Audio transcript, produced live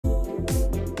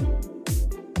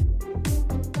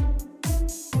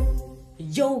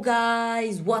Yo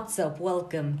guys, what's up?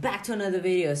 Welcome back to another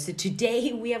video. So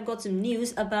today we have got some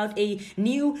news about a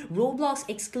new Roblox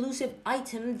exclusive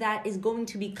item that is going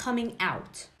to be coming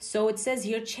out. So it says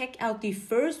here, check out the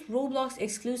first Roblox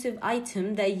exclusive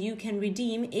item that you can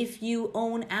redeem if you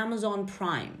own Amazon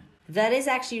Prime. That is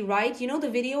actually right. You know the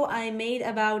video I made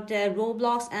about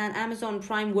Roblox and Amazon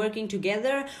Prime working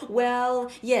together?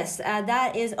 Well, yes,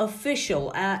 that is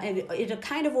official. It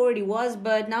kind of already was,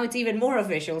 but now it's even more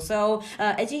official. So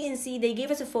as you can see, they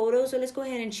gave us a photo. So let's go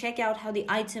ahead and check out how the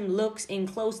item looks in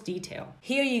close detail.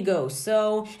 Here you go.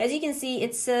 So as you can see,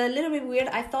 it's a little bit weird.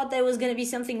 I thought there was going to be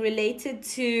something related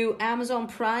to Amazon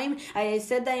Prime. I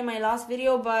said that in my last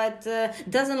video, but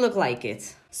doesn't look like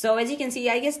it. So as you can see,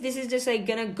 I guess this is just like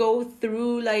gonna go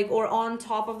through like or on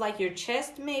top of like your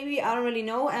chest, maybe, I don't really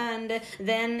know, and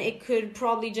then it could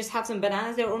probably just have some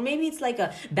bananas there, or maybe it's like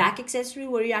a back accessory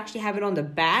where you actually have it on the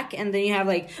back and then you have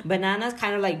like bananas,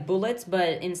 kind of like bullets,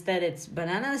 but instead it's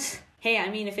bananas. Hey,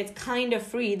 I mean, if it's kind of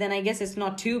free, then I guess it's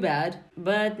not too bad.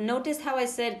 But notice how I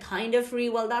said kind of free?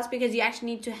 Well, that's because you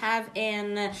actually need to have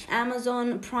an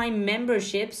Amazon Prime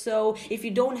membership. So if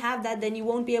you don't have that, then you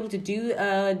won't be able to do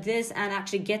this and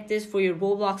actually get this for your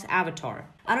Roblox avatar.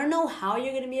 I don't know how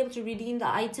you're going to be able to redeem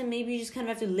the item. Maybe you just kind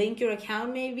of have to link your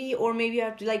account maybe, or maybe you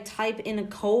have to like type in a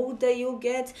code that you'll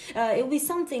get. It'll be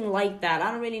something like that.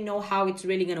 I don't really know how it's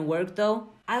really going to work though.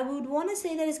 I would want to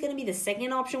say that it's going to be the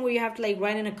second option where you have to like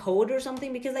write in a code or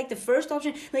something, because like the first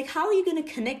option, like how are you going to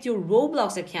connect your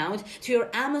Roblox account to your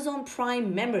Amazon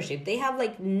Prime membership? They have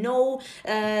like no,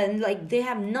 they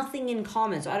have nothing in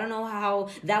common. So I don't know how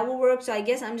that will work. So I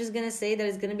guess I'm just going to say that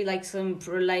it's going to be like some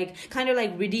like kind of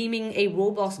like redeeming a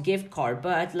Roblox gift card,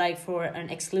 but like for an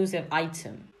exclusive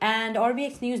item. And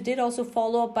RBX News did also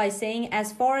follow up by saying,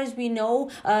 as far as we know,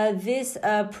 this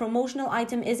promotional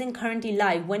item isn't currently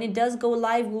live. When it does go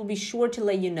live, we'll be sure to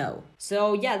let you know.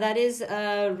 So yeah, that is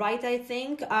right, I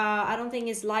think. I don't think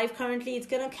it's live currently. It's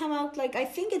gonna come out like, I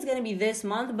think it's gonna be this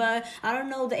month, but I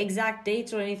don't know the exact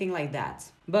dates or anything like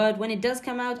that. But when it does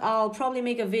come out, I'll probably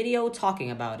make a video talking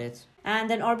about it. And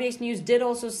then RBX News did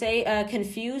also say,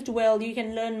 confused? Well, you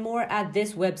can learn more at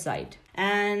this website.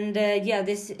 And yeah,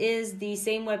 this is the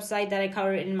same website that I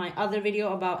covered in my other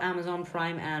video about Amazon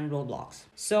Prime and Roblox.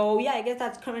 So yeah, I guess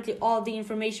that's currently all the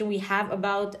information we have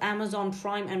about Amazon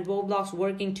Prime and Roblox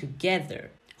working together.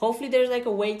 Hopefully there's like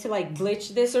a way to like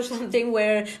glitch this or something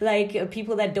where like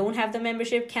people that don't have the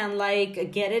membership can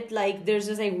like get it. Like there's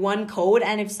just like one code,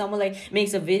 and if someone like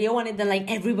makes a video on it, then like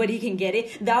everybody can get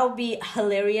it. That would be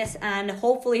hilarious, and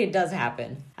hopefully it does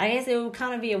happen. I guess it would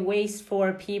kind of be a waste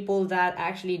for people that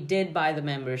actually did buy the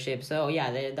membership. So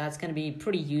yeah, that's going to be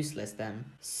pretty useless then.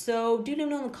 So do let me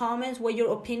know in the comments what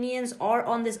your opinions are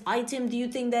on this item. Do you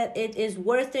think that it is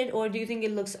worth it, or do you think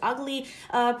it looks ugly?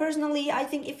 Personally, I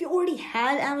think if you already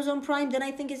had Amazon Prime, then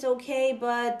I think it's okay.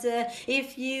 But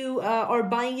if you are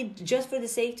buying it just for the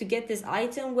sake to get this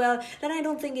item, well, then I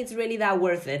don't think it's really that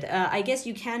worth it. I guess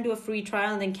you can do a free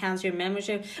trial and then cancel your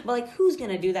membership, but like who's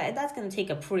gonna do that? That's gonna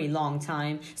take a pretty long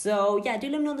time. So yeah, do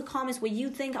let me know in the comments what you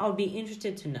think. I'll be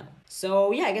interested to know.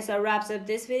 So yeah, I guess that wraps up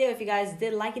this video. If you guys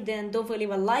did like it, then don't forget to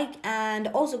leave a like, and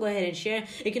also go ahead and share.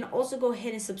 You can also go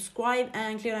ahead and subscribe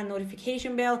and click on that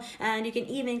notification bell, and you can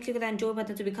even click on that join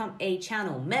button to become a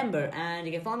channel member. And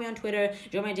you can follow me on Twitter,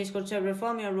 join my Discord server,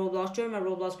 follow me on Roblox, join my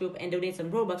Roblox group, and donate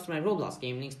some Robux for my Roblox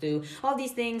game. Links to all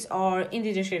these things are in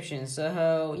the description.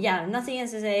 So yeah, nothing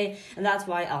else to say, and that's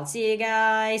why I'll see you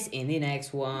guys in the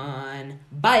next one.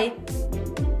 Bye.